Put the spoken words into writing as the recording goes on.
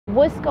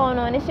What's going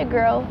on? It's your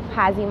girl,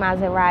 Pozzie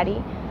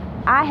Mazerati.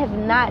 I have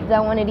not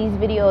done one of these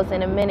videos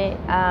in a minute,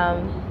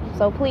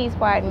 so please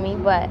pardon me,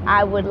 but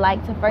I would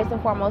like to first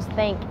and foremost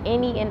thank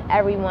any and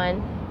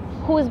everyone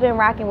who's been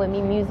rocking with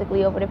me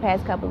musically over the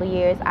past couple of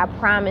years. I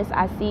promise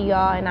I see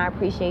y'all and I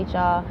appreciate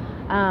y'all.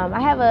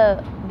 I have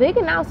a big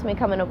announcement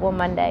coming up on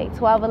Monday,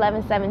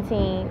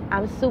 12/11/17.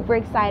 I'm super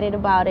excited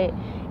about it.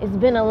 It's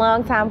been a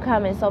long time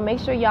coming, so make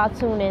sure y'all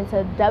tune in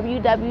to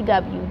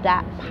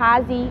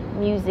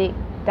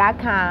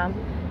www.pozziemusic.com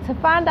to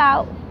find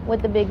out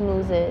what the big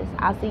news is.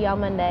 I'll see y'all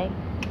Monday.